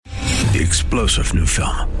The explosive new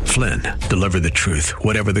film, Flynn, deliver the truth,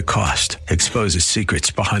 whatever the cost, exposes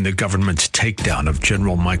secrets behind the government's takedown of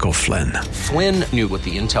General Michael Flynn. Flynn knew what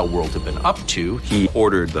the intel world had been up to. He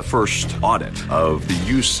ordered the first audit of the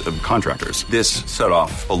use of contractors. This set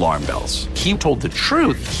off alarm bells. He told the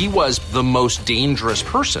truth. He was the most dangerous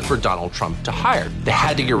person for Donald Trump to hire. They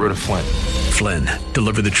had to get rid of Flynn. Flynn,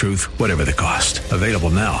 deliver the truth, whatever the cost. Available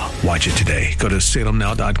now. Watch it today. Go to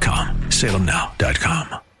salemnow.com.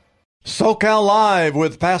 salemnow.com. SoCal Live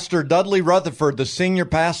with Pastor Dudley Rutherford, the senior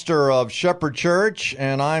pastor of Shepherd Church,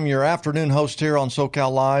 and I'm your afternoon host here on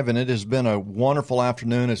SoCal Live, and it has been a wonderful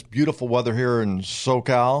afternoon. It's beautiful weather here in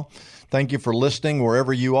SoCal. Thank you for listening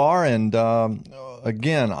wherever you are, and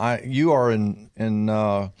again, you are in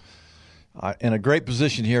a great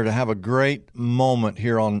position here to have a great moment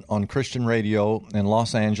here on Christian radio in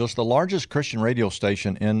Los Angeles, the largest Christian radio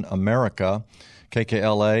station in America,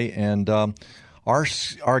 KKLA, and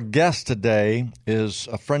our guest today is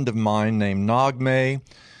a friend of mine named Naghmeh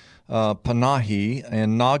Panahi.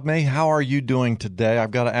 And Naghmeh, how are you doing today? I've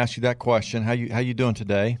got to ask you that question. How you doing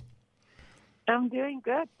today? I'm doing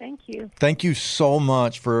good, thank you. Thank you so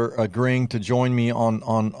much for agreeing to join me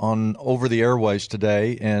on Over the Airways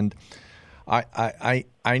today. And I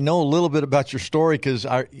know a little bit about your story because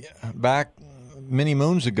back many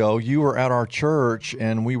moons ago, you were at our church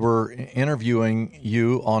and we were interviewing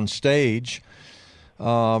you on stage.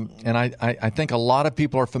 And I think a lot of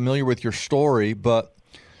people are familiar with your story, but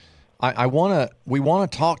we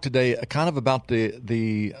want to talk today kind of about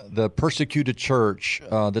the persecuted church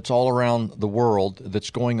that's all around the world that's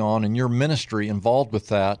going on, and your ministry involved with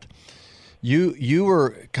that. You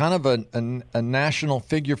were kind of a national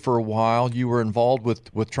figure for a while. You were involved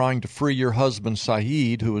with trying to free your husband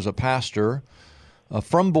Saeed, who was a pastor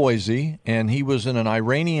from Boise, and he was in an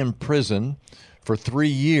Iranian prison for 3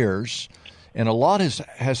 years. And a lot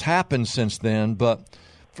has happened since then, but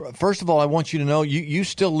first of all, I want you to know you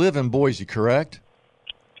still live in Boise, correct?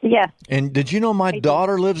 Yes. And did you know my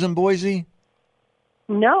daughter lives in Boise?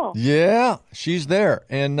 No. Yeah, she's there.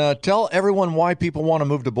 And tell everyone why people want to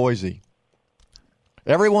move to Boise.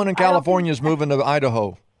 Everyone in California is moving to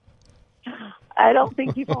Idaho. I don't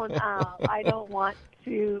think people, I don't want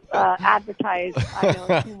to advertise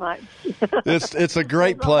Idaho too much. It's a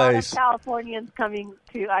great place. A lot of Californians coming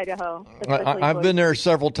to Idaho. I've been there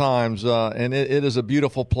several times, and it is a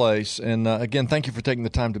beautiful place. And again, thank you for taking the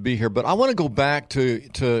time to be here. But I want to go back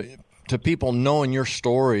to people knowing your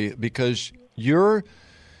story because you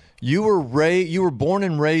were born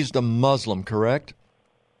and raised a Muslim, correct?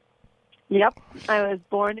 Yep, I was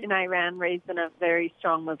born in Iran, raised in a very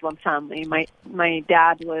strong Muslim family. My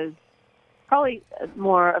dad was probably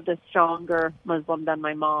more of the stronger Muslim than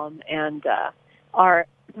my mom, and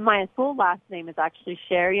my full last name is actually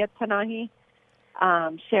Shariat Panahi.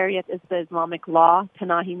 Shariat is the Islamic law.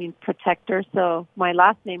 Panahi means protector, so my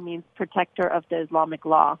last name means protector of the Islamic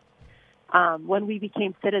law. When we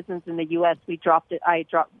became citizens in the U.S.,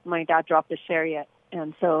 my dad dropped the Shariat,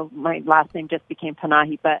 and so my last name just became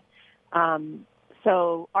Panahi. But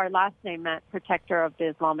so our last name meant protector of the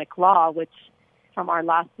Islamic law, which from our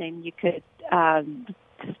last name you could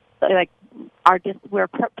we're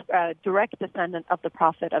a direct descendant of the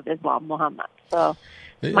Prophet of Islam, Muhammad. So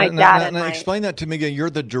my dad now explain that to me again. You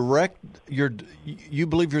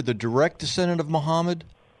believe you're the direct descendant of Muhammad?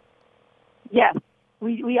 Yes,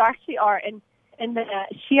 we actually are. And in the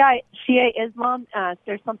Shia Islam,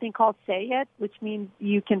 there's something called Sayyid, which means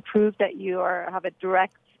you can prove that you have a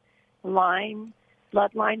direct bloodline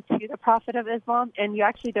to the Prophet of Islam. And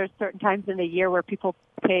there's certain times in the year where people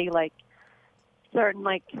pay certain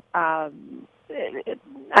I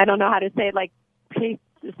don't know how to say pay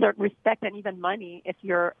certain respect and even money if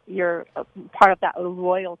you're a part of that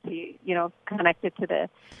royalty, connected to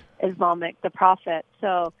the Prophet.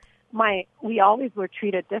 So we always were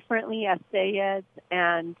treated differently as Sayyids,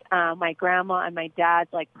 and my grandma and my dad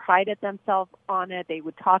prided themselves on it. They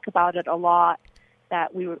would talk about it a lot,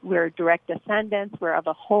 that we're direct descendants, we're of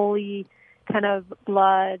a holy kind of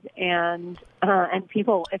blood, and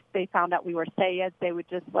people, if they found out we were Sayyids, they would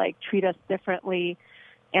just treat us differently.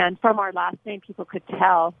 And from our last name, people could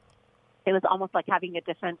tell. It was almost like having a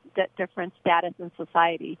different status in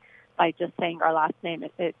society by just saying our last name.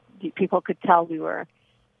 People could tell we were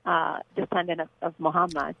descendant of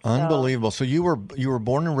Muhammad. Unbelievable. So you were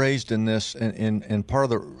born and raised in this, in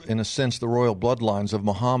part of in a sense, the royal bloodlines of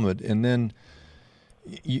Muhammad, and then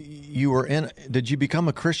you were in. Did you become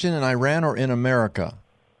a Christian in Iran or in America?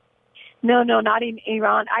 No, not in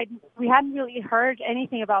Iran. We hadn't really heard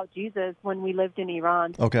anything about Jesus when we lived in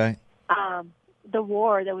Iran. Okay. The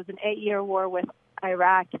war, there was an 8-year war with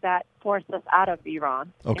Iraq that forced us out of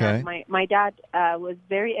Iran. Okay. And my dad was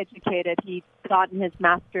very educated. He'd gotten his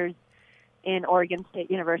master's in Oregon State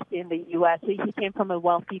University in the U.S. He came from a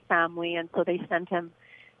wealthy family, and so they sent him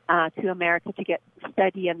to America to get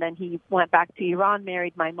study, and then he went back to Iran,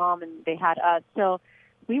 married my mom, and they had us. So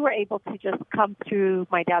we were able to just come through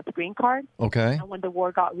my dad's green card. Okay. And when the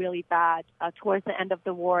war got really bad, towards the end of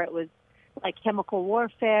the war, it was like chemical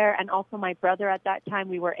warfare, and also my brother at that time,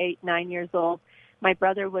 we were 8, 9 years old. My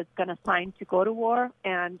brother was going to sign to go to war,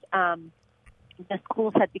 and the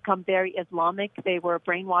schools had become very Islamic. They were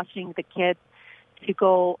brainwashing the kids to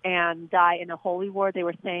go and die in a holy war. They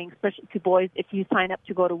were saying, especially to boys, if you sign up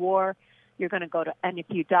to go to war, you're going to go to, and if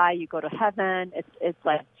you die, you go to heaven. It's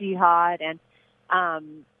like jihad, and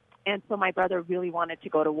so my brother really wanted to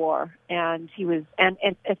go to war, and he was, and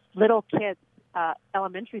if little kids,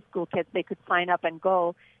 elementary school kids, they could sign up and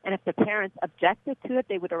go, and if the parents objected to it,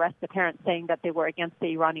 they would arrest the parents, saying that they were against the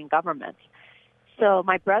Iranian government. So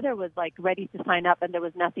my brother was like ready to sign up, and there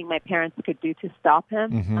was nothing my parents could do to stop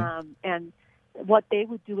him. Mm-hmm. And what they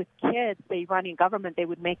would do with kids, the Iranian government, they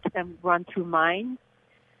would make them run through mines,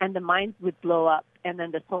 and the mines would blow up, and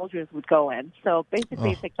then the soldiers would go in. So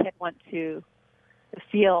basically, if the kid went to the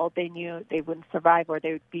field, they knew they wouldn't survive, or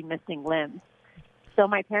they would be missing limbs. So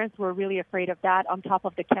my parents were really afraid of that, on top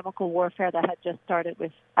of the chemical warfare that had just started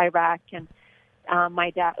with Iraq, and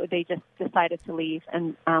my dad, they just decided to leave,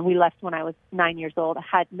 and we left when I was 9 years old. I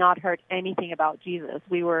had not heard anything about Jesus.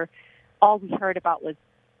 All we heard about was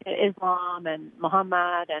Islam and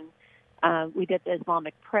Muhammad, and we did the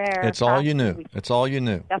Islamic prayer. It's all you knew. It's all you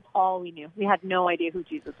knew. That's all we knew. We had no idea who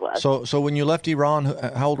Jesus was. So when you left Iran,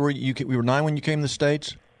 how old were you? We were 9 when you came to the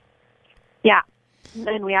States? Yeah.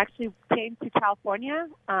 And we actually came to California,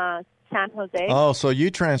 San Jose. Oh, so you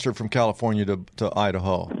transferred from California to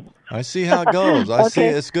Idaho. I see how it goes. I see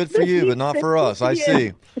it's good for you, but not for us. I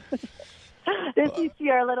see. This used to be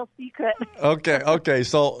our little secret. Okay.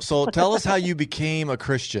 So tell us how you became a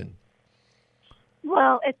Christian.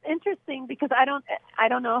 Well, it's interesting because I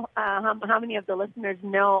don't know how many of the listeners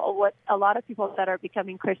know what a lot of people that are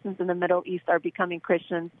becoming Christians in the Middle East are becoming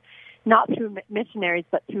Christians, not through missionaries,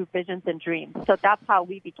 but through visions and dreams. So that's how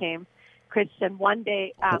we became Christian. One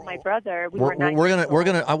day, my brother, we're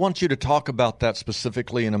gonna. I want you to talk about that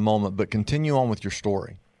specifically in a moment, but continue on with your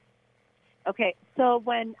story. Okay, so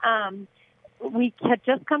when we had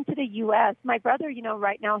just come to the U.S., my brother,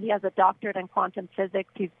 right now he has a doctorate in quantum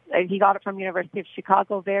physics. He got it from University of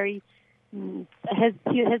Chicago. He's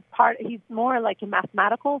more like a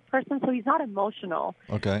mathematical person, so he's not emotional.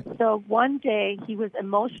 Okay. So one day he was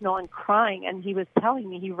emotional and crying, and he was telling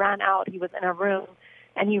me he ran out. He was in a room,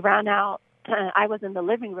 and he ran out. I was in the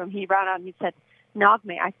living room. He ran out and he said,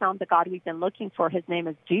 "Naghmeh, I found the God we've been looking for. His name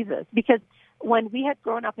is Jesus." Because when we had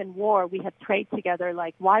grown up in war, we had prayed together,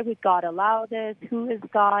 like, why would God allow this? Who is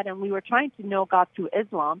God? And we were trying to know God through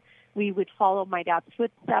Islam. We would follow my dad's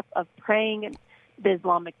footsteps of praying and the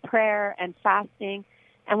Islamic prayer and fasting.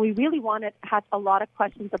 And we really had a lot of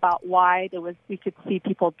questions about why we could see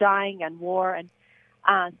people dying and war. And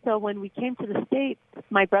so when we came to the States,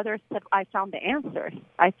 my brother said, I found the answer.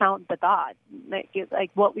 I found the God,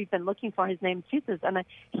 like what we've been looking for. His name is Jesus. And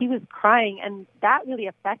he was crying, and that really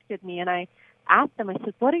affected me. And I asked him, I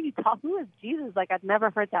said, what are you talking? Who is Jesus? Like, I'd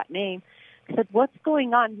never heard that name. I said, what's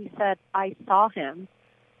going on? He said, I saw him.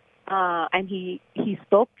 And he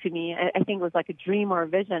spoke to me. I think it was like a dream or a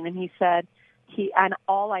vision. And he said, and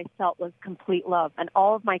all I felt was complete love. And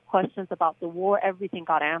all of my questions about the war, everything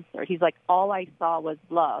got answered. He's like, all I saw was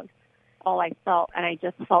love. All I felt, and I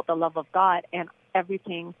just felt the love of God, and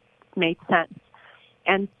everything made sense.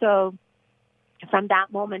 And so from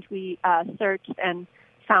that moment, we searched and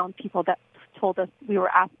found people that told us. We were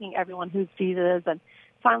asking everyone who's Jesus, and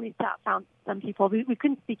finally found some people. We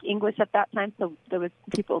couldn't speak English at that time, so there was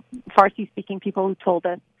Farsi-speaking people who told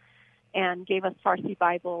us and gave us Farsi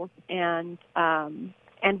Bibles, and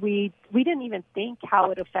we didn't even think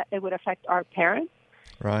how it would affect our parents,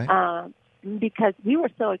 right? Because we were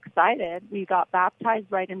so excited. We got baptized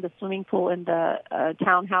right in the swimming pool in the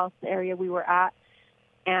townhouse area we were at,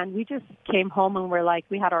 and we just came home and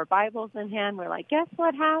we had our Bibles in hand. We're like, guess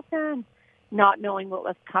what happened? Not knowing what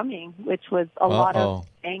was coming, which was a lot of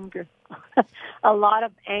anger. A lot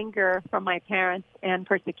of anger from my parents and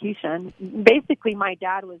persecution. Basically, my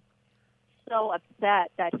dad was so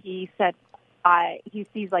upset that he said, he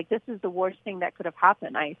sees like this is the worst thing that could have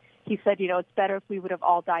happened. He said, it's better if we would have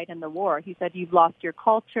all died in the war. He said, you've lost your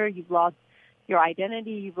culture, you've lost your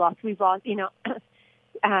identity, we've lost,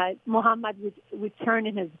 Muhammad would turn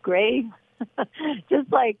in his grave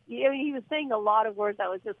just like, I mean, he was saying a lot of words that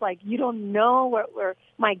was just like, you don't know where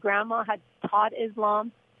my grandma had taught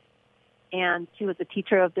Islam, and she was a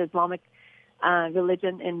teacher of the Islamic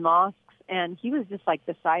religion in mosques, and he was just like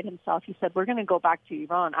beside himself. He said, we're going to go back to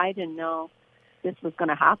Iran. I didn't know this was going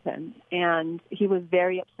to happen. And he was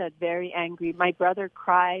very upset, very angry. My brother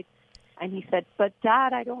cried, and he said, but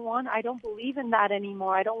Dad, I don't believe in that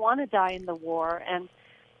anymore. I don't want to die in the war. And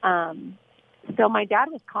so my dad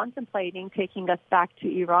was contemplating taking us back to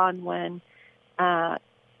Iran when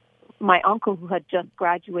my uncle, who had just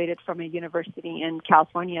graduated from a university in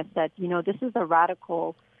California, said, this is a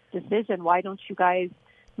radical decision. Why don't you guys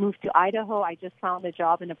move to Idaho? I just found a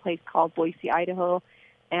job in a place called Boise, Idaho.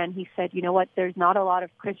 And he said, you know what, there's not a lot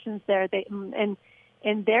of Christians there.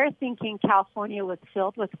 And they're thinking California was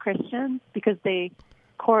filled with Christians because they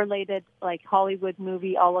correlated like Hollywood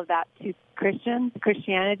movie, all of that to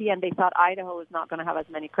Christianity, and they thought Idaho was not going to have as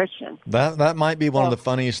many Christians. That might be one of the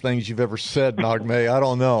funniest things you've ever said, Naghmeh. I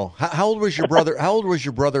don't know. How old was your brother? How old was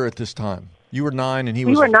your brother at this time? You were 9, and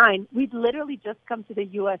we were 9. We'd literally just come to the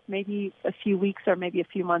U.S. maybe a few weeks or maybe a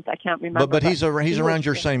few months. I can't remember. But he's around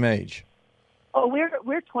your same age. Oh,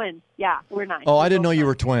 we're twins. Yeah, we're 9. Oh, I didn't know you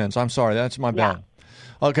were twins. I'm sorry. That's my bad.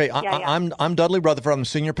 Okay, I'm Dudley Rutherford. I'm the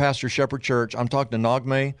senior pastor of Shepherd Church. I'm talking to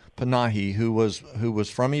Naghmeh Panahi, who was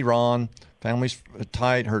from Iran.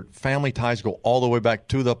 Her family ties go all the way back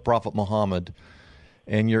to the Prophet Muhammad.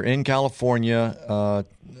 And you're in California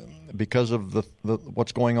because of the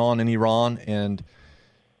what's going on in Iran, and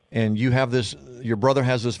you have this. Your brother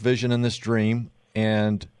has this vision and this dream,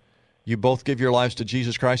 and you both give your lives to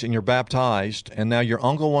Jesus Christ, and you're baptized, and now your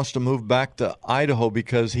uncle wants to move back to Idaho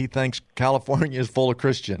because he thinks California is full of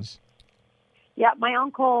Christians. Yeah, my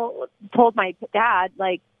uncle told my dad,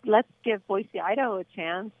 like, let's give Boise, Idaho a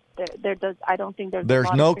chance. I don't think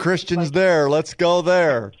there's no Christians there. Let's go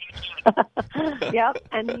there. Yep,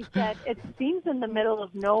 and he said, it seems in the middle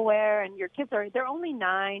of nowhere, and your kids they're only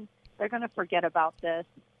 9. They're going to forget about this.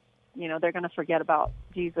 They're going to forget about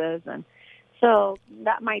Jesus, and so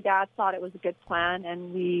that my dad thought it was a good plan,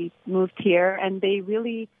 and we moved here, and they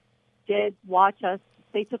really did watch us.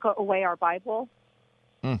 They took away our Bible.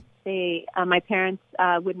 My parents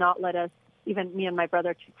would not let us, even me and my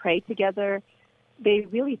brother, to pray together. They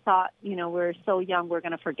really thought, we're so young, we're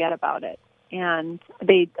going to forget about it. And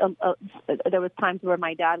there was times where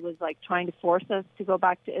my dad was like trying to force us to go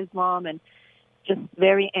back to Islam, and just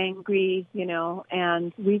very angry,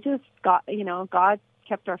 and we just got, God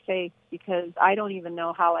kept our faith, because I don't even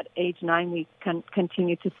know how at age 9 we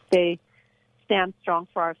continue to stand strong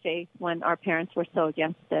for our faith when our parents were so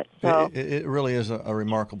against it. So it really is a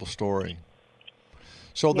remarkable story.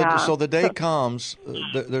 So the day comes.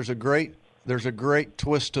 There's a great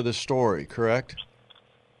twist to this story, correct?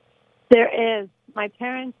 There is. My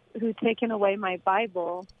parents, who'd taken away my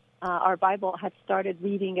Bible, our Bible, had started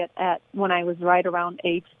reading it when I was right around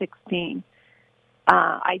age 16.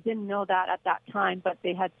 I didn't know that at that time, but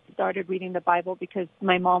they had started reading the Bible because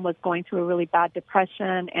my mom was going through a really bad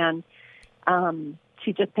depression, and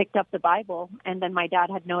she just picked up the Bible. And then my dad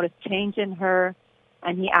had noticed change in her,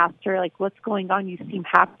 and he asked her, like, what's going on? You seem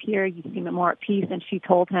happier. You seem more at peace. And she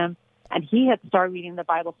told him, and he had started reading the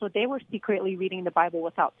Bible. So they were secretly reading the Bible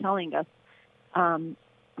without telling us,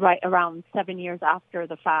 right around 7 years after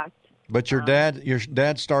the fact. But your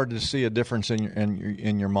dad started to see a difference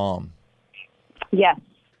in your mom. Yes,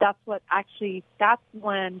 that's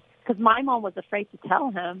when, because my mom was afraid to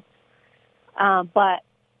tell him, but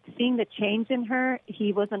seeing the change in her,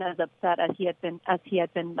 he wasn't as upset as he had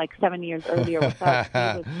been like 7 years earlier with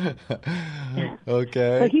us.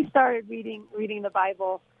 Okay. So he started reading the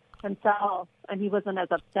Bible himself, and he wasn't as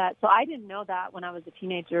upset. So I didn't know that when I was a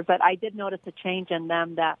teenager, but I did notice a change in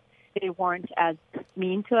them, that they weren't as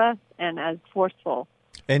mean to us and as forceful.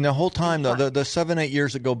 And the whole time, the 7-8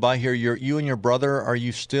 years that go by here, you and your brother, are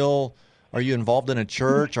you involved in a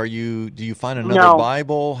church? Do you find another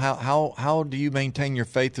Bible? How do you maintain your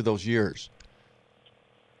faith through those years?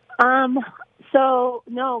 So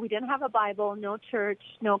no, we didn't have a Bible, no church,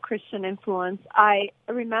 no Christian influence. I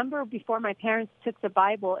remember before my parents took the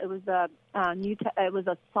Bible, it was a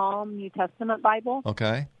Psalm New Testament Bible.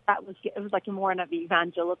 Okay. It was like more an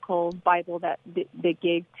evangelical Bible that they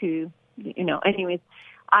gave to, anyways.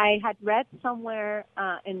 I had read somewhere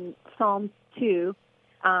in Psalms 2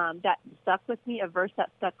 that stuck with me, a verse that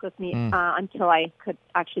stuck with me until I could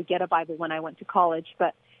actually get a Bible when I went to college.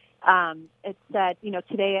 But it said,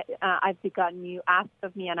 today I've begotten you, ask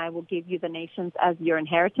of me, and I will give you the nations as your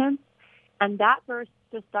inheritance. And that verse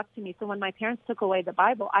just stuck to me. So when my parents took away the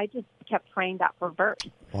Bible, I just kept praying that for verse.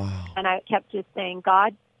 Wow. And I kept just saying,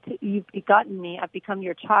 God, you've begotten me. I've become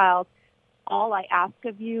your child. all I ask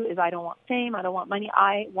of you is I don't want fame, I don't want money,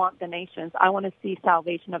 I want the nations. I want to see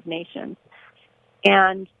salvation of nations.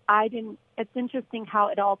 And it's interesting how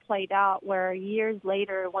it all played out, where years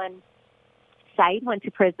later when Said went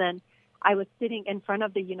to prison, I was sitting in front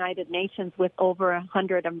of the United Nations with over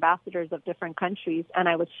 100 ambassadors of different countries, and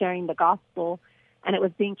I was sharing the gospel, and it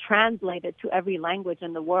was being translated to every language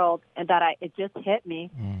in the world, and it just hit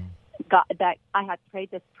me that I had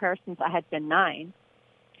prayed this prayer since I had been 9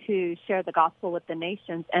 to share the gospel with the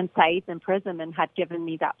nations, and Said's imprisonment had given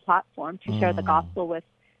me that platform to share the gospel with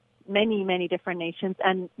many, many different nations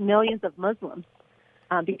and millions of Muslims,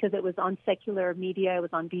 because it was on secular media. It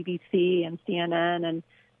was on BBC and CNN and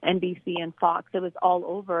NBC and Fox. It was all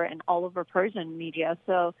over, and all over Persian media.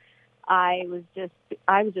 So I was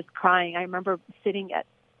just crying. I remember sitting at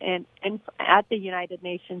the United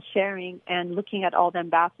Nations sharing and looking at all the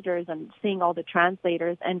ambassadors and seeing all the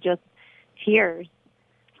translators, and just tears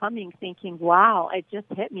coming, thinking, wow, it just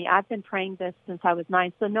hit me. I've been praying this since I was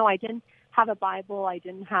 9. So no, I didn't have a Bible. I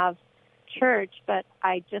didn't have church, but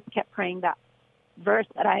I just kept praying that verse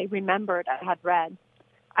that I remembered I had read.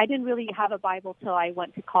 I didn't really have a Bible till I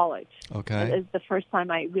went to college. Okay. It was the first time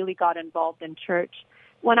I really got involved in church.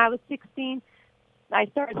 When I was 16, I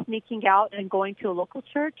started sneaking out and going to a local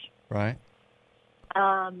church. Right.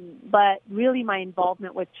 But really my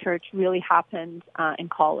involvement with church really happened in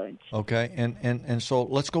college. Okay. And so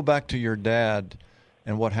let's go back to your dad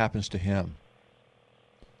and what happens to him.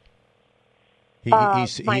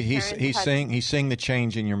 He's seeing the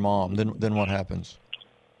change in your mom. Then what happens?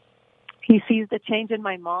 He sees the change in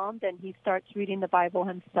my mom. Then he starts reading the Bible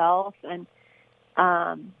himself, and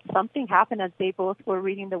something happened as they both were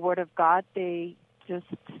reading the Word of God. They just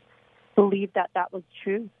believed that was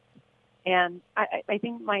true. And I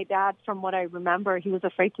think my dad, from what I remember, he was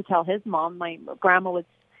afraid to tell his mom. My grandma was,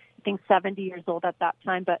 I think, 70 years old at that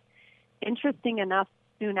time. But interesting enough,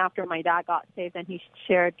 soon after my dad got saved, and he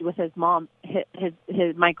shared with his mom,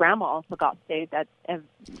 my grandma also got saved at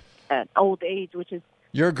an old age, which is...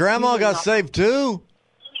 Your grandma got saved too?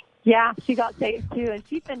 Yeah, she got saved too. And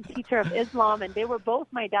she's been teacher of Islam, and they were both,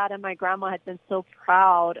 my dad and my grandma, had been so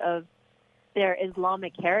proud of their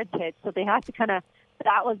Islamic heritage. So they had to kind of...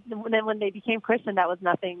 That was then when they became Christian. That was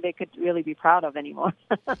nothing they could really be proud of anymore.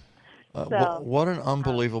 What an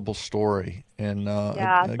unbelievable story! And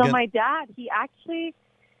so my dad, he actually,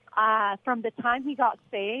 from the time he got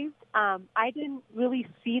saved, I didn't really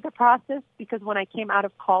see the process, because when I came out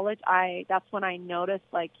of college, that's when I noticed,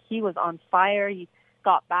 like, he was on fire. He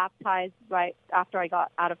got baptized right after I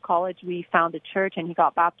got out of college. We found a church, and he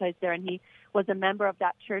got baptized there, and he was a member of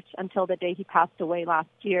that church until the day he passed away last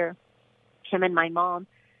year. Him and my mom.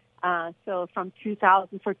 So from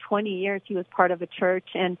 2000, for 20 years, he was part of a church.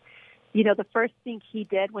 And, you know, the first thing he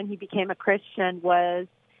did when he became a Christian was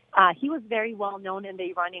he was very well known in the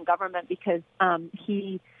Iranian government, because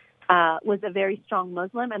he was a very strong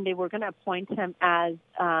Muslim, and they were going to appoint him as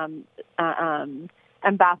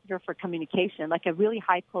ambassador for communication, like a really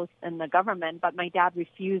high post in the government. But my dad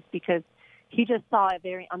refused, because he just saw a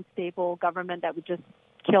very unstable government that would just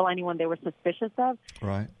kill anyone they were suspicious of.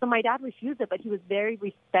 Right. So my dad refused it, but he was very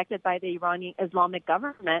respected by the Iranian Islamic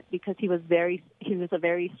government, because he was a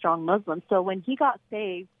very strong Muslim. So when he got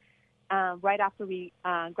saved, right after we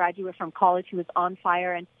graduated from college, he was on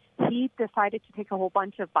fire, and he decided to take a whole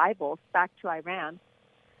bunch of Bibles back to Iran.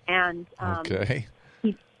 And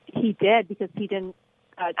he did, because he didn't,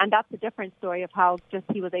 and that's a different story of how just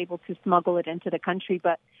he was able to smuggle it into the country.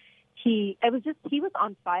 But he was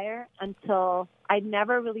on fire until I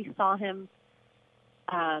never really saw him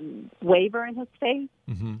waver in his faith.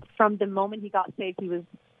 Mm-hmm. From the moment he got saved, he was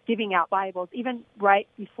giving out Bibles. Even right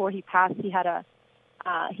before he passed,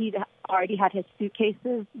 he'd already had his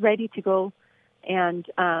suitcases ready to go, and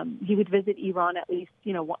he would visit Iran at least,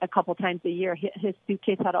 a couple times a year. His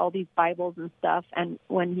suitcase had all these Bibles and stuff, and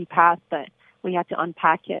when he passed, we had to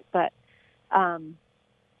unpack it. But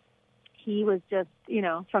he was just,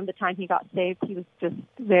 from the time he got saved, he was just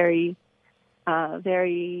very,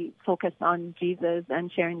 very focused on Jesus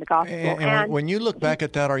and sharing the gospel. And when you look back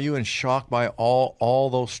at that, are you in shock by all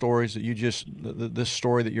those stories that this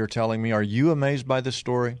story that you're telling me? Are you amazed by this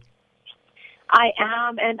story? I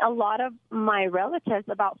am, and a lot of my relatives,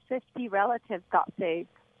 about 50 relatives, got saved.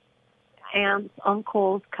 Aunts,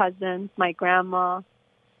 uncles, cousins, my grandma.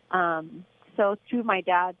 So through my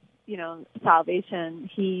dad's salvation,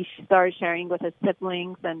 he started sharing with his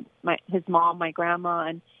siblings and his mom, my grandma,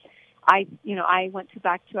 and I went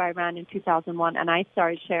back to Iran in 2001, and I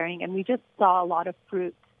started sharing, and we just saw a lot of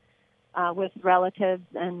fruit with relatives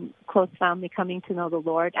and close family coming to know the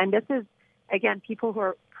Lord. And this is, again, people who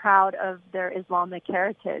are proud of their Islamic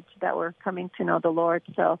heritage, that were coming to know the Lord.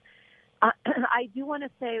 So I do want to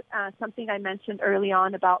say something I mentioned early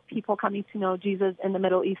on about people coming to know Jesus in the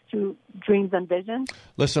Middle East through dreams and visions.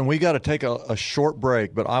 Listen, we got to take a short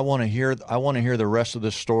break, but I want to hear the rest of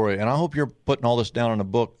this story, and I hope you're putting all this down in a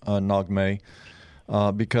book, Naghmeh,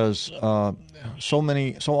 because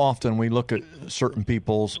so often we look at certain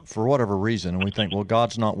people's for whatever reason, and we think, well,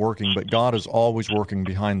 God's not working, but God is always working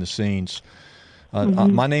behind the scenes.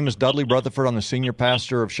 My name is Dudley Rutherford. I'm the senior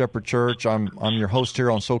pastor of Shepherd Church. I'm your host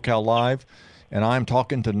here on SoCal Live, and I'm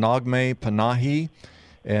talking to Naghmeh Panahi.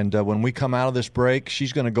 And when we come out of this break,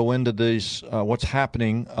 she's going to go into these what's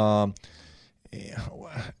happening,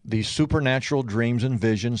 these supernatural dreams and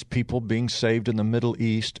visions, people being saved in the Middle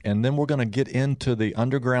East, and then we're going to get into the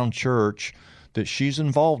underground church that she's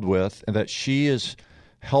involved with, and that she is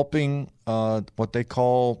helping what they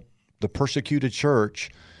call the persecuted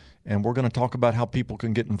church. And we're going to talk about how people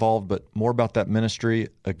can get involved, but more about that ministry.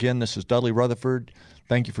 Again, this is Dudley Rutherford.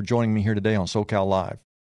 Thank you for joining me here today on SoCal Live.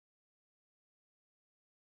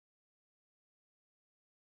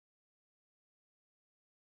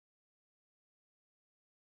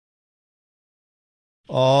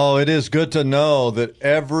 Oh, it is good to know that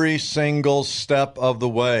every single step of the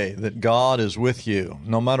way that God is with you,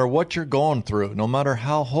 no matter what you're going through, no matter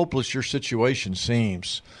how hopeless your situation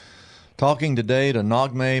seems. Talking today to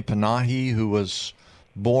Naghmeh Panahi, who was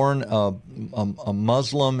born a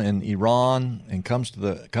Muslim in Iran and comes to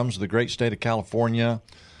the great state of California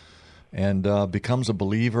and becomes a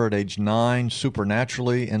believer at age 9,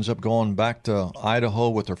 supernaturally, ends up going back to Idaho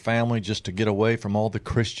with her family just to get away from all the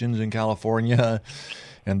Christians in California.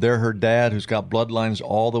 And there her dad, who's got bloodlines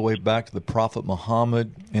all the way back to the Prophet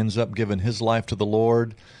Muhammad, ends up giving his life to the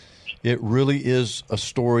Lord. It really is a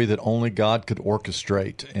story that only God could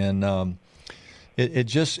orchestrate, and it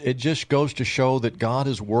just goes to show that God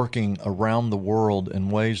is working around the world in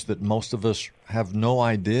ways that most of us have no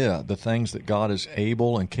idea, the things that God is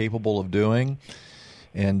able and capable of doing.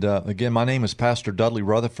 And again, my name is Pastor Dudley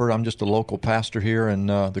Rutherford. I'm just a local pastor here in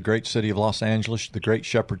the great city of Los Angeles, the Great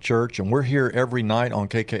Shepherd Church, and we're here every night on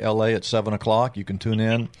KKLA at 7 o'clock. You can tune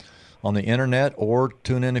in on the internet or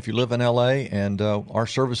tune in if you live in LA, and our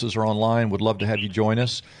services are online. Would love to have you join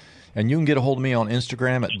us. And you can get a hold of me on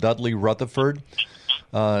Instagram at Dudley Rutherford.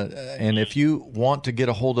 And if you want to get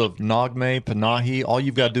a hold of Naghmeh Panahi, all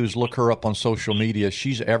you've got to do is look her up on social media.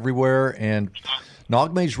 She's everywhere, and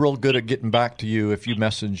Naghmeh's real good at getting back to you if you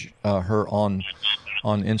message her on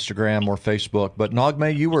Instagram or Facebook. But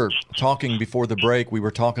Naghmeh, you were talking before the break. We were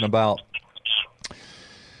talking about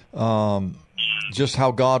just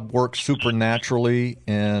how God works supernaturally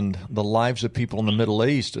in the lives of people in the Middle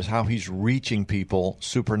East, is how He's reaching people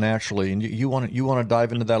supernaturally. And you want to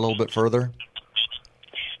dive into that a little bit further?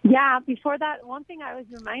 Yeah. Before that, one thing I was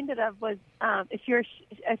reminded of was if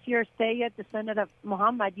you're Sayyid, descendant of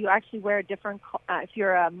Muhammad, you actually wear a different. If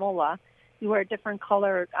you're a mullah, you wear a different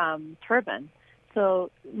color turban.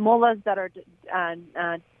 So mullahs that are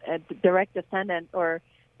a direct descendant, or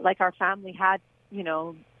like our family had,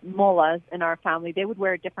 mullahs in our family, they would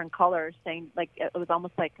wear different colors, saying like it was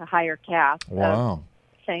almost like a higher caste. Wow.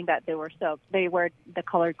 Saying that they wear the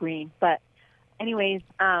color green. But anyways,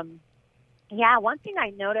 yeah, one thing I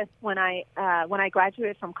noticed when I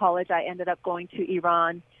graduated from college, I ended up going to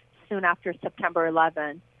Iran soon after September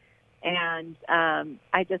 11th, and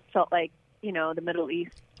I just felt like the Middle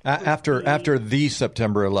East. After the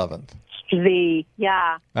September 11th.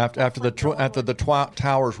 After the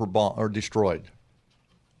towers were bombed or destroyed.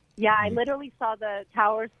 Yeah, I literally saw the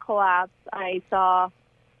towers collapse. I saw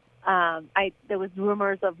there was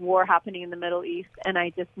rumors of war happening in the Middle East, and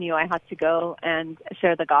I just knew I had to go and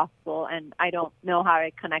share the gospel. And I don't know how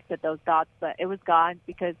I connected those dots, but it was God,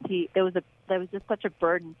 because there was just such a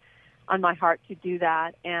burden on my heart to do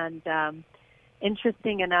that. And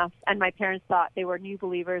interesting enough, and my parents thought they were new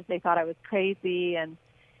believers. They thought I was crazy, and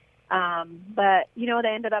but they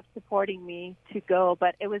ended up supporting me to go.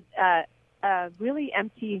 But it was a really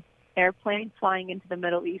empty airplane flying into the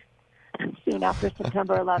Middle East soon after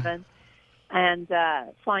September 11th, and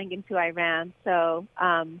flying into Iran. So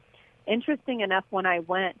interesting enough, when I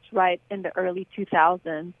went right in the early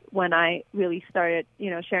 2000s, when I really started,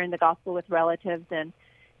 sharing the gospel with relatives, and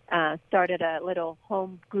started a little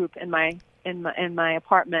home group in my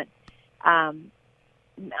apartment,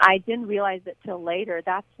 I didn't realize it till later.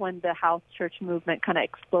 That's when the house church movement kind of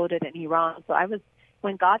exploded in Iran. So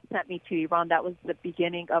when God sent me to Iran, that was the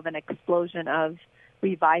beginning of an explosion of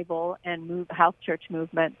revival and house church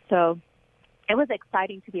movement. So it was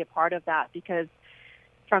exciting to be a part of that, because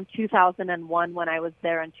from 2001, when I was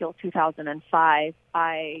there, until 2005,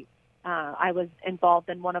 I I was involved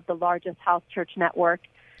in one of the largest house church networks,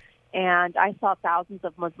 and I saw thousands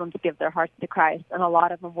of Muslims give their hearts to Christ, and a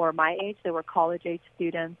lot of them were my age. They were college-age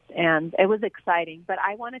students, and it was exciting. But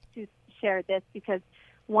I wanted to share this because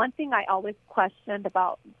one thing I always questioned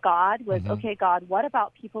about God was, okay, God, what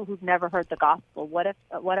about people who've never heard the gospel?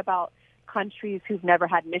 What about countries who've never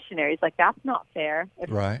had missionaries? Like, that's not fair if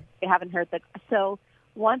they haven't heard the. So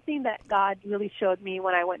one thing that God really showed me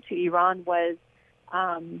when I went to Iran was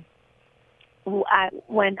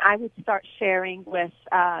when I would start sharing with,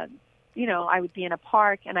 I would be in a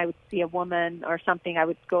park and I would see a woman or something. I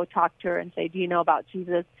would go talk to her and say, do you know about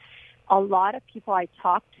Jesus? A lot of people I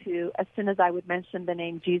talked to, as soon as I would mention the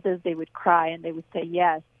name Jesus, they would cry and they would say,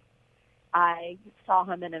 yes, I saw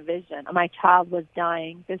him in a vision. My child was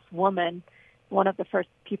dying. This woman, one of the first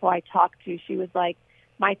people I talked to, she was like,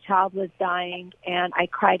 my child was dying, and I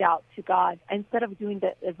cried out to God. Instead of doing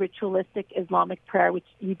the ritualistic Islamic prayer, which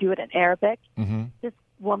you do it in Arabic, this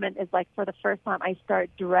woman is like, for the first time, I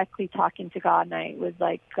started directly talking to God, and I was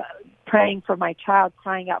like praying for my child,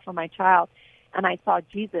 crying out for my child. And I saw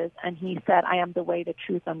Jesus, and he said, I am the way, the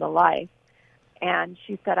truth, and the life. And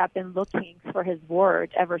she said, I've been looking for his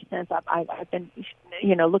word ever since. I've been,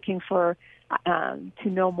 looking for to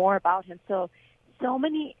know more about him. So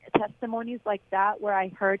many testimonies like that where I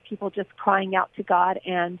heard people just crying out to God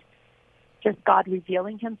and just God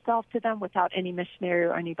revealing himself to them without any missionary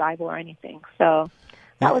or any Bible or anything. So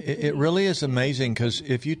that was it really is amazing, because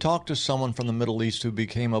if you talk to someone from the Middle East who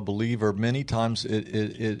became a believer, many times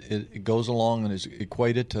it goes along and is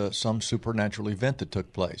equated to some supernatural event that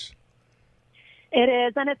took place. It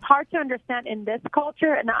is, and it's hard to understand in this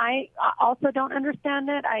culture, and I also don't understand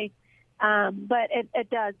it. But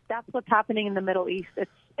it does. That's what's happening in the Middle East.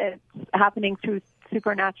 It's happening through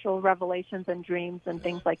supernatural revelations and dreams and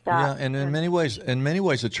things like that. Yeah, and in many ways,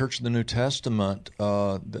 the Church of the New Testament,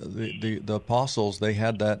 the apostles, they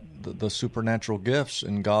had the supernatural gifts,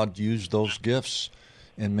 and God used those gifts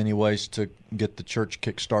in many ways to get the church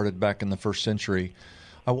kick-started back in the first century.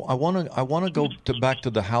 I want to go back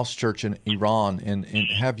to the house church in Iran and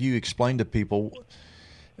have you explain to people.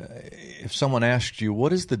 If someone asked you,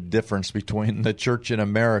 what is the difference between the church in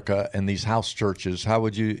America and these house churches, how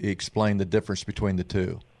would you explain the difference between the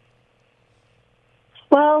two?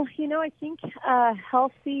 Well, I think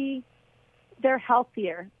they're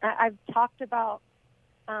healthier. I've talked about,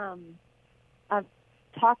 in the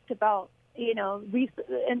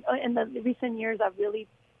recent years,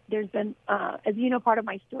 there's been, as you know, part of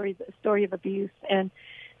my story is a story of abuse and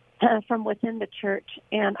from within the church,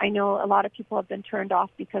 and I know a lot of people have been turned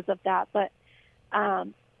off because of that. But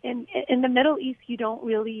in the Middle East, you don't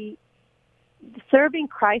really serving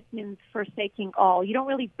Christ means forsaking all. You don't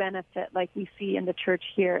really benefit like we see in the church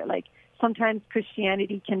here. Like sometimes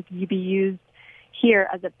Christianity can be used here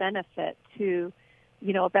as a benefit to,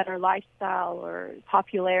 a better lifestyle or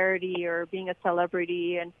popularity or being a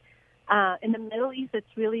celebrity. And in the Middle East,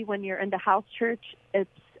 it's really when you're in the house church,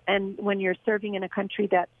 and when you're serving in a country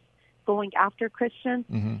that's going after Christians,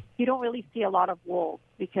 you don't really see a lot of wolves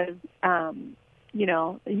because,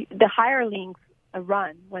 the hirelings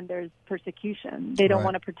run when there's persecution. They don't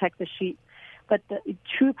want to protect the sheep. But the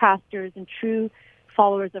true pastors and true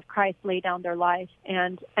followers of Christ lay down their life.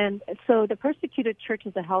 And so the persecuted church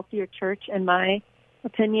is a healthier church, in my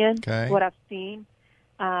opinion. Okay. What I've seen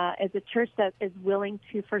is a church that is willing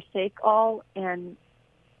to forsake all and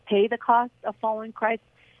pay the cost of following Christ.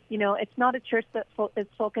 It's not a church that is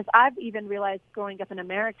focused. I've even realized growing up in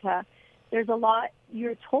America, there's a lot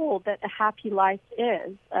you're told that a happy life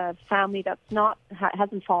is a family that's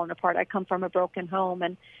hasn't fallen apart. I come from a broken home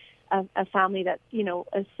and a family that you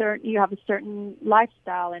have a certain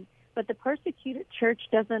lifestyle, but the persecuted church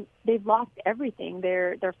doesn't. They've lost everything.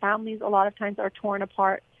 Their families a lot of times are torn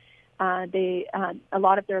apart. A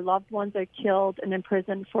lot of their loved ones are killed and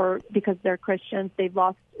imprisoned because they're Christians. They've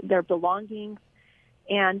lost their belongings.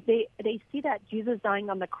 And they see that Jesus dying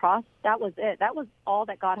on the cross, that was it. That was all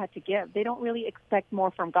that God had to give. They don't really expect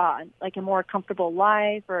more from God, like a more comfortable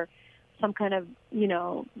life or some kind of,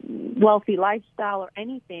 wealthy lifestyle or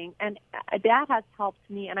anything. And that has helped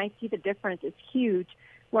me, and I see the difference. It's huge,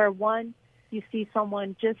 where one, you see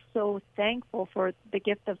someone just so thankful for the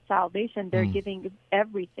gift of salvation. They're giving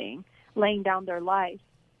everything, laying down their life,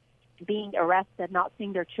 being arrested, not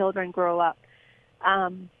seeing their children grow up.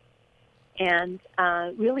 And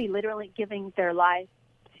really literally giving their life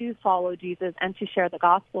to follow Jesus and to share the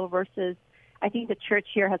gospel versus I think the church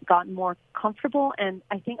here has gotten more comfortable, and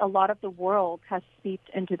I think a lot of the world has seeped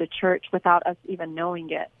into the church without us even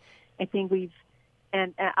knowing it. I think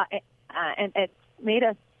and it's made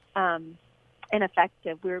us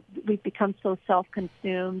ineffective. We've become so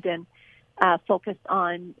self-consumed and focused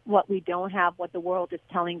on what we don't have, what the world is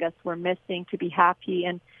telling us we're missing to be happy.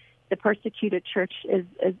 And the persecuted church is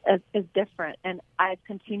different. And I've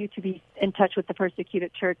continued to be in touch with the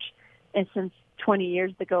persecuted church since 20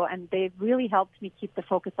 years ago, and they've really helped me keep the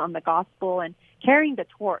focus on the gospel and carrying the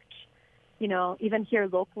torch. You know, even here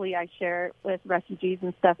locally, I share with refugees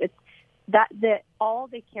and stuff. It's that all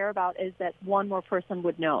they care about is that one more person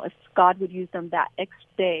would know. If God would use them that next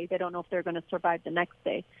day, they don't know if they're going to survive the next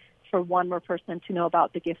day, for one more person to know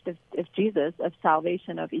about the gift of Jesus, of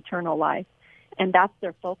salvation, of eternal life. And that's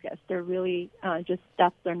their focus. They're really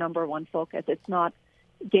that's their number one focus. It's not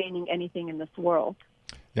gaining anything in this world.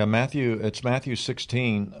 Yeah, it's Matthew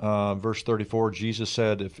 16, verse 34. Jesus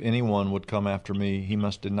said, if anyone would come after me, he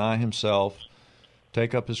must deny himself,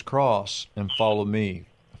 take up his cross, and follow me.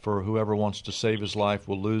 For whoever wants to save his life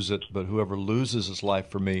will lose it, but whoever loses his life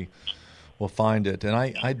for me will find it. And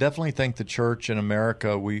I definitely think the church in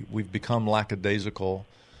America, we've become lackadaisical.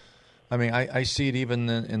 I mean, I see it even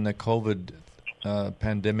in the COVID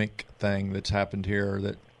pandemic thing that's happened here,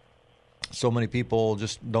 that so many people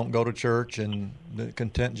just don't go to church and they're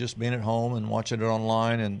content just being at home and watching it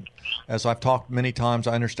online. And as I've talked many times,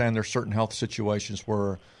 I understand there's certain health situations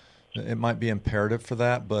where it might be imperative for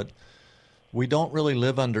that, but we don't really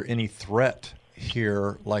live under any threat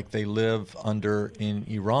here like they live under in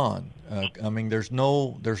Iran. I mean, there's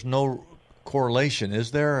no correlation,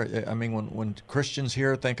 is there? I mean, when Christians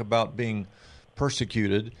here think about being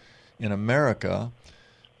persecuted in America,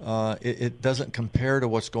 it doesn't compare to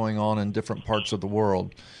what's going on in different parts of the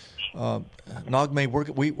world. Naghmeh, we're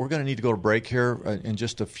going to need to go to break here in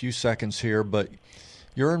just a few seconds here, but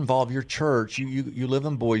you're involved, your church, you live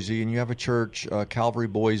in Boise, and you have a church, Calvary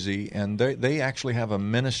Boise, and they actually have a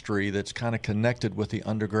ministry that's kind of connected with the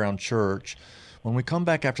underground church. When we come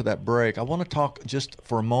back after that break, I want to talk just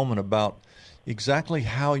for a moment about exactly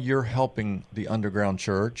how you're helping the underground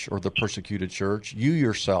church or the persecuted church. You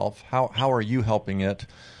yourself, how are you helping it?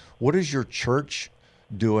 What is your church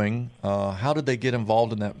doing? How did they get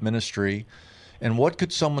involved in that ministry? And what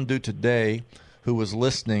could someone do today who is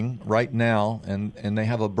listening right now and they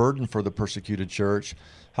have a burden for the persecuted church?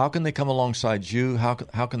 How can they come alongside you? How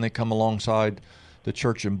can they come alongside the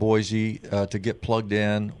church in Boise to get plugged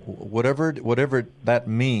in? Whatever that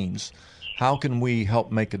means, how can we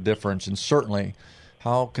help make a difference? And certainly,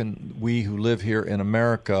 how can we who live here in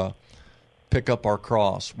America pick up our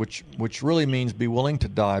cross, which really means be willing to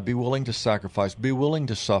die, be willing to sacrifice, be willing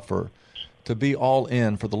to suffer, to be all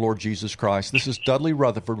in for the Lord Jesus Christ. This is Dudley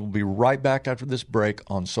Rutherford. We'll be right back after this break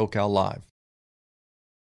on SoCal Live.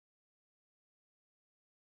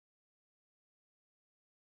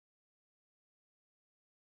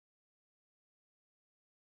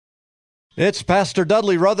 It's Pastor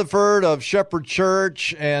Dudley Rutherford of Shepherd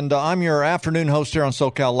Church, and I'm your afternoon host here on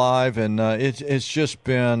SoCal Live, and it's just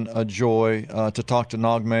been a joy to talk to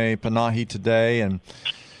Naghmeh Panahi today. And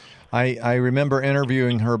I remember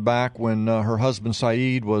interviewing her back when her husband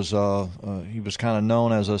Saeed was he was kind of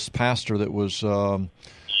known as a pastor that was in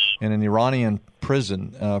an Iranian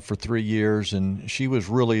prison for 3 years, and she was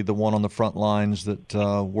really the one on the front lines that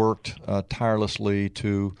worked tirelessly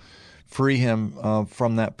to free him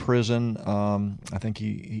from that prison. I think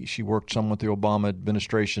she worked some with the Obama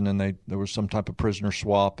administration, and there was some type of prisoner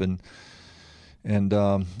swap, and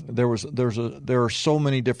there are so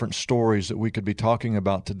many different stories that we could be talking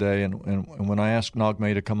about today. And when I asked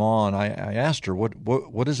Naghmeh to come on, I asked her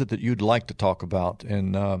what is it that you'd like to talk about,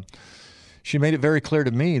 and she made it very clear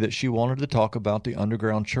to me that she wanted to talk about the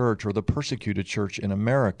underground church or the persecuted church in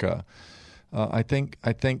America. I think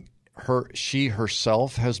she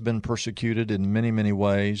herself has been persecuted in many, many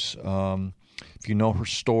ways. If you know her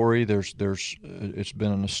story, it's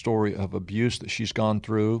been a story of abuse that she's gone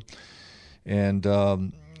through, and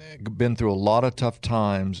been through a lot of tough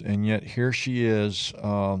times. And yet here she is,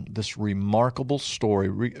 this remarkable story,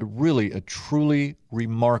 really a truly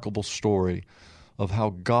remarkable story of how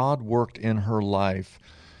God worked in her life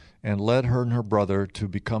and led her and her brother to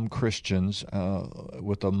become Christians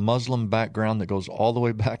with a Muslim background that goes all the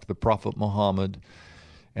way back to the Prophet Muhammad.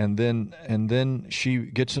 And then she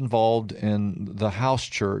gets involved in the house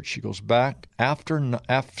church. She goes back after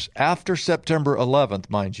September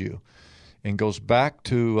 11th, mind you, and goes back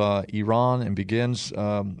to Iran and begins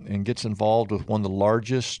and gets involved with one of the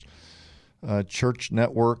largest church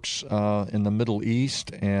networks in the Middle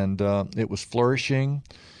East, and it was flourishing.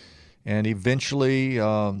 And eventually,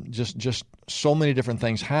 just so many different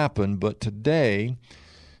things happened. But today,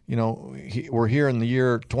 we're here in the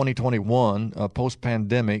year 2021,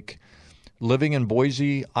 post-pandemic. living in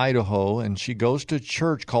Boise, Idaho, and she goes to a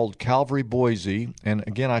church called Calvary Boise. And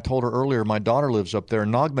again, I told her earlier, my daughter lives up there.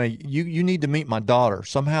 Naghmeh, you need to meet my daughter.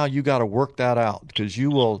 Somehow you got to work that out, because you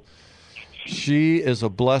will. She is a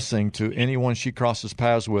blessing to anyone she crosses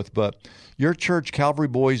paths with. But your church, Calvary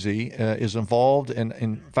Boise, is involved. And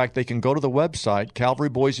in fact, they can go to the website,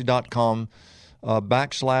 calvaryboise.com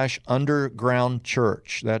 /underground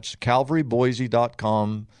church. That's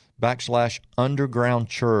calvaryboise.com /underground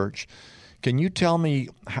church. Can you tell me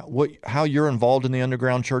how you're involved in the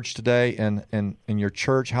underground church today, and your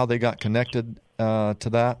church, how they got connected to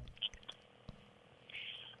that?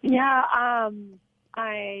 Yeah,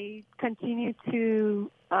 I continue to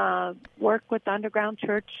work with the underground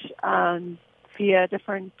church via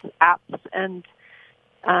different apps and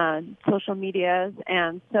social medias,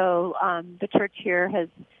 and so the church here has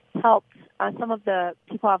helped. Some of the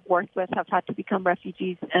people I've worked with have had to become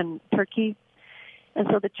refugees in Turkey, and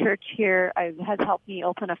so the church here has helped me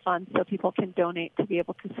open a fund so people can donate to be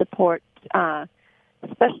able to support,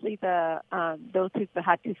 especially those who've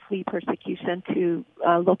had to flee persecution, to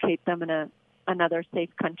locate them in another safe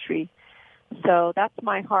country. So that's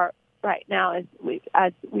my heart right now.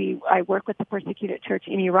 I work with the persecuted church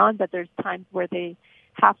in Iran, but there's times where they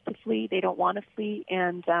have to flee. They don't want to flee,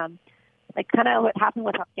 and like kind of what happened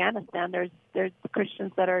with Afghanistan. There's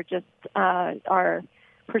Christians that are just are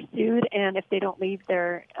pursued, and if they don't leave,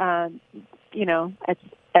 they're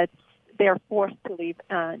they're forced to leave.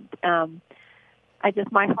 And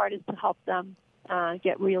my heart is to help them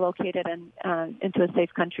get relocated and into a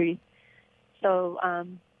safe country. So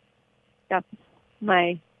that's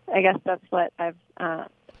I guess that's what I've.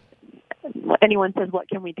 Anyone says, "What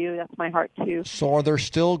can we do?" That's my heart too. So, are there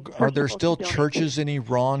still churches in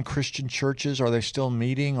Iran? Christian churches? Are they still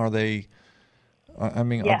meeting? Are they?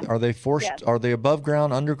 Yes. Are they forced? Yes. Are they above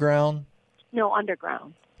ground, underground? No,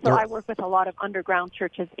 underground. So I work with a lot of underground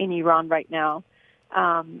churches in Iran right now,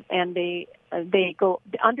 and they go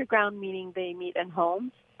underground, meaning they meet in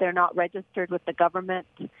homes. They're not registered with the government.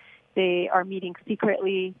 They are meeting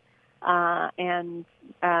secretly, and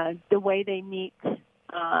the way they meet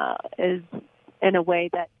is in a way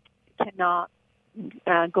that cannot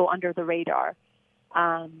go under the radar.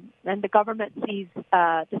 And the government sees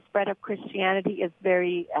the spread of Christianity is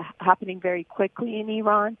happening very quickly in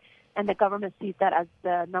Iran, and the government sees that as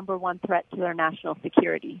the number one threat to their national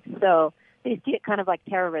security. So they see it kind of like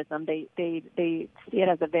terrorism. They see it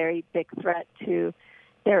as a very big threat to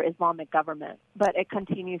their Islamic government. But it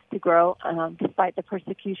continues to grow despite the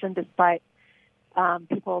persecution, despite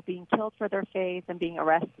people being killed for their faith and being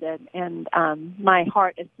arrested. And my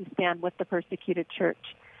heart is to stand with the persecuted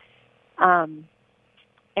church. And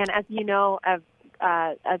as you know,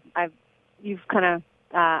 I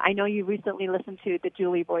know you recently listened to the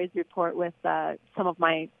Julie Boys report with some of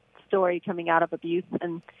my story coming out of abuse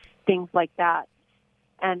and things like that.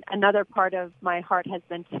 And another part of my heart has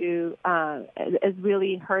been is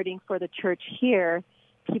really hurting for the church here,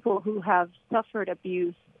 people who have suffered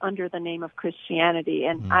abuse under the name of Christianity.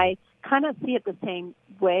 And I kind of see it the same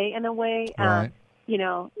way in a way. Right.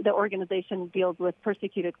 The organization deals with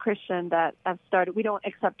persecuted Christians that have started. We don't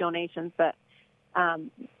accept donations, but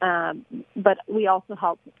we also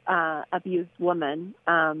help abused women.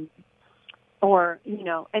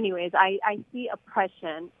 Anyways, I see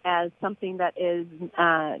oppression as something that is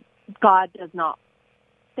God does not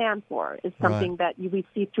stand for. It's something that we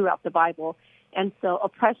see throughout the Bible. And so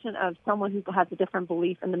oppression of someone who has a different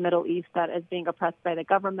belief in the Middle East that is being oppressed by the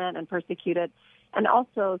government and persecuted, and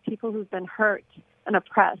also people who've been hurt and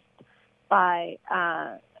oppressed by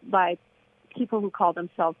people who call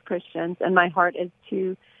themselves Christians. And my heart is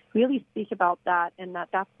to really speak about that, and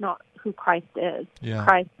that's not who Christ is. Yeah.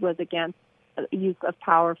 Christ was against use of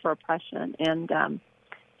power for oppression. And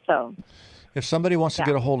so... If somebody wants to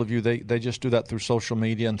get a hold of you, they just do that through social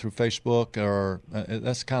media and through Facebook, or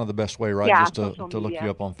that's kind of the best way, right? Yeah, just to look you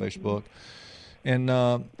up on Facebook. And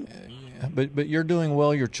but you're doing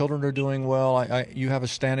well. Your children are doing well. You have a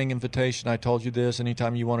standing invitation. I told you this.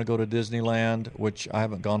 Anytime you want to go to Disneyland, which I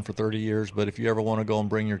haven't gone for 30 years, but if you ever want to go and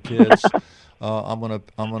bring your kids, I'm gonna.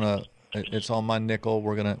 It's on my nickel.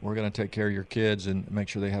 We're gonna take care of your kids and make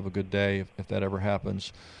sure they have a good day if that ever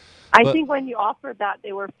happens. I think when you offered that,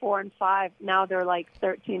 they were 4 and 5. Now they're like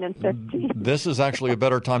 13 and 15. This is actually a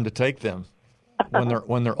better time to take them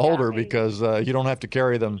when they're older, because you don't have to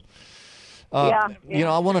carry them. I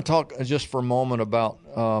want to talk just for a moment about.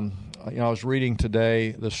 I was reading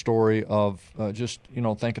today the story of just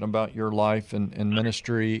thinking about your life and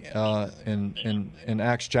ministry in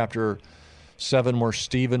Acts chapter 7, where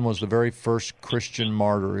Stephen was the very first Christian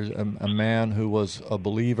martyr, a man who was a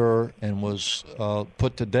believer and was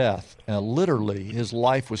put to death. Literally, his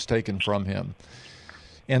life was taken from him.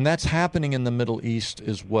 And that's happening in the Middle East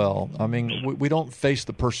as well. I mean, we don't face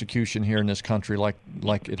the persecution here in this country like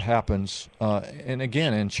it happens, and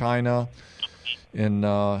again, in China, in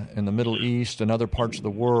the Middle East and other parts of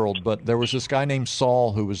the world. But there was this guy named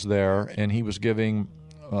Saul who was there, and he was giving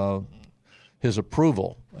his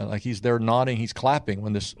approval. Like he's there nodding, he's clapping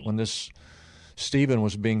when this Stephen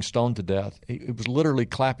was being stoned to death. He was literally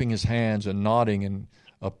clapping his hands and nodding and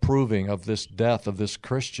approving of this death of this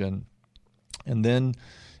Christian. And then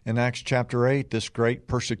in Acts chapter 8, this great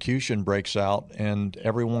persecution breaks out, and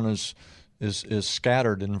everyone is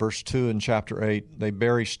scattered. In verse 2 in chapter 8, they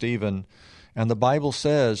bury Stephen. And the Bible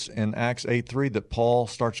says in Acts 8:3 that Paul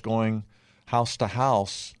starts going house to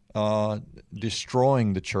house,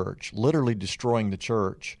 destroying the church, literally destroying the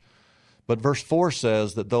church. But verse 4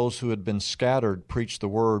 says that those who had been scattered preached the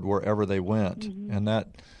word wherever they went. Mm-hmm. And that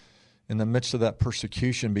in the midst of that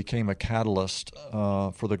persecution became a catalyst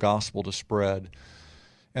for the gospel to spread.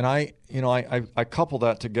 And I couple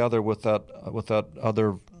that together with that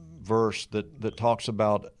other verse that talks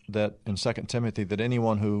about that in 2 Timothy, that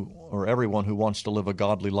everyone who wants to live a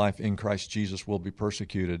godly life in Christ Jesus will be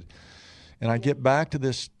persecuted. And I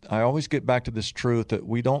always get back to this truth that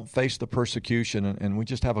we don't face the persecution, and we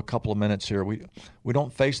just have a couple of minutes here. We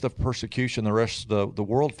don't face the persecution the rest of the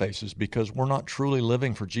world faces because we're not truly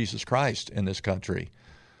living for Jesus Christ in this country.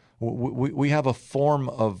 We have a form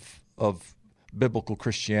of biblical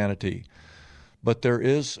Christianity, but there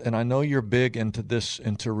is, and I know you're big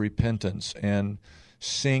into repentance and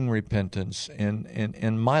seeing repentance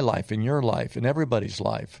in my life, in your life, in everybody's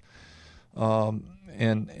life.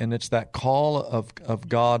 And it's that call of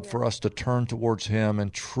God for us to turn towards Him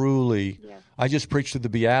and truly. Yeah. I just preached through the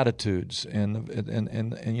Beatitudes, and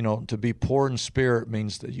to be poor in spirit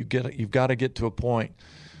means that you've got to get to a point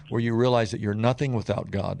where you realize that you're nothing without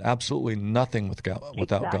God, absolutely nothing without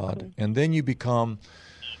exactly. God, and then you become.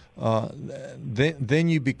 Then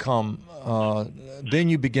you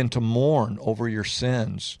begin to mourn over your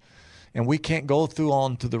sins. And we can't go through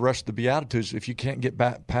on to the rest of the Beatitudes if you can't get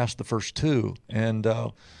back past the first two. And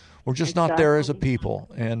we're just not there as a people.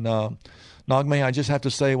 And Naghmeh, I just have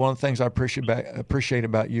to say, one of the things I appreciate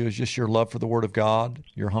about you is just your love for the Word of God,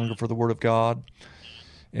 your hunger for the Word of God.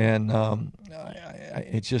 And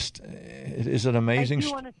it is an amazing. I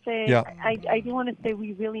do want to say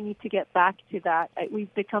we really need to get back to that.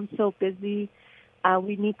 We've become so busy.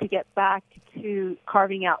 We need to get back to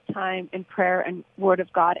carving out time in prayer and Word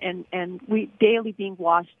of God, and we daily being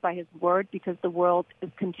washed by His Word, because the world is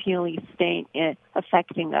continually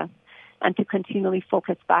affecting us, and to continually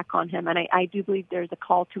focus back on Him. And I do believe there's a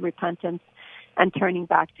call to repentance and turning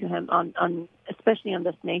back to Him, on especially on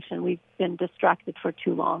this nation. We've been distracted for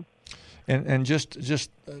too long. And just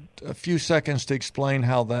a few seconds to explain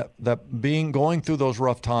how that going through those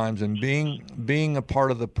rough times and being a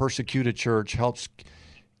part of the persecuted church helps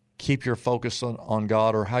keep your focus on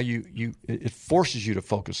God, or how it forces you to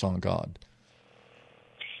focus on God.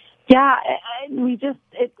 Yeah,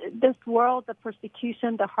 this world, the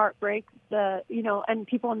persecution, the heartbreaks, and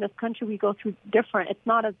people in this country, we go through different. It's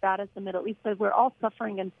not as bad as the Middle East, but we're all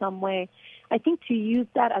suffering in some way. I think to use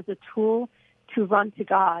that as a tool to run to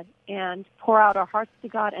God and pour out our hearts to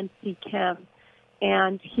God and seek Him,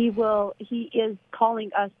 and He is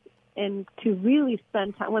calling us in to really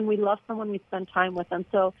spend time. When we love someone, we spend time with them.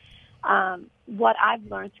 So, what I've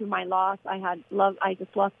learned through my loss, I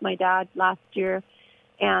just lost my dad last year.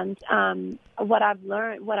 And what I've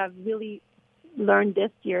really learned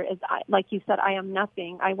this year is, like you said, I am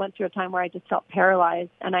nothing. I went through a time where I just felt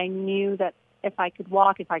paralyzed, and I knew that if I could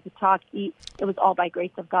walk, if I could talk, eat, it was all by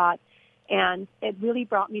grace of God. And it really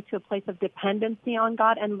brought me to a place of dependency on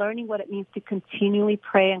God and learning what it means to continually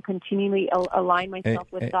pray and continually align myself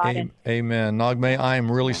with God. Amen. Naghmeh, I am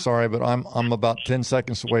really sorry, but I'm about 10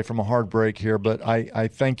 seconds away from a hard break here, but I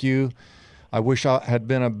thank you. I wish I had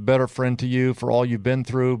been a better friend to you for all you've been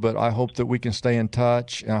through, but I hope that we can stay in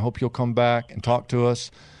touch, and I hope you'll come back and talk to us.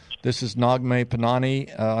 This is Naghmeh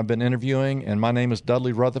Panahi I've been interviewing, and my name is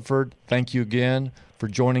Dudley Rutherford. Thank you again for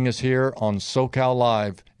joining us here on SoCal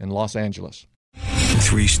Live in Los Angeles.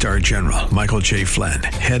 3-star General Michael J. Flynn,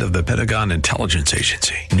 head of the Pentagon Intelligence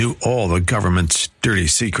Agency, knew all the government's dirty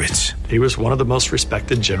secrets. He was one of the most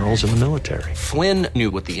respected generals in the military. Flynn knew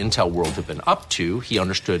what the intel world had been up to. He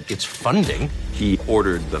understood its funding. He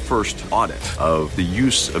ordered the first audit of the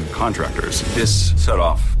use of contractors. This set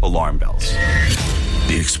off alarm bells.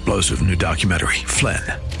 The explosive new documentary, Flynn,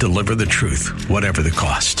 Deliver the Truth, Whatever the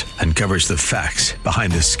Cost, uncovers the facts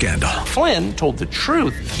behind this scandal. Flynn told the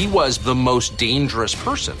truth. He was the most dangerous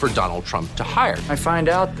person for Donald Trump to hire. I find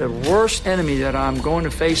out the worst enemy that I'm going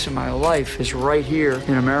to face in my life is right here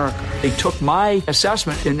in America. They took my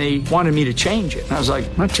assessment and they wanted me to change it. And I was like,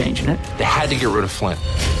 I'm not changing it. They had to get rid of Flynn.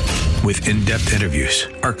 With in-depth interviews,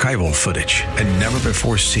 archival footage, and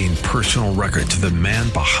never-before-seen personal records of the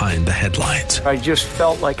man behind the headlines. I just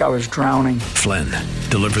felt like I was drowning. Flynn,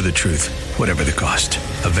 Deliver the Truth, Whatever the Cost.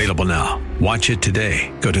 Available now. Watch it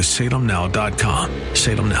today. Go to salemnow.com.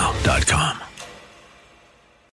 salemnow.com.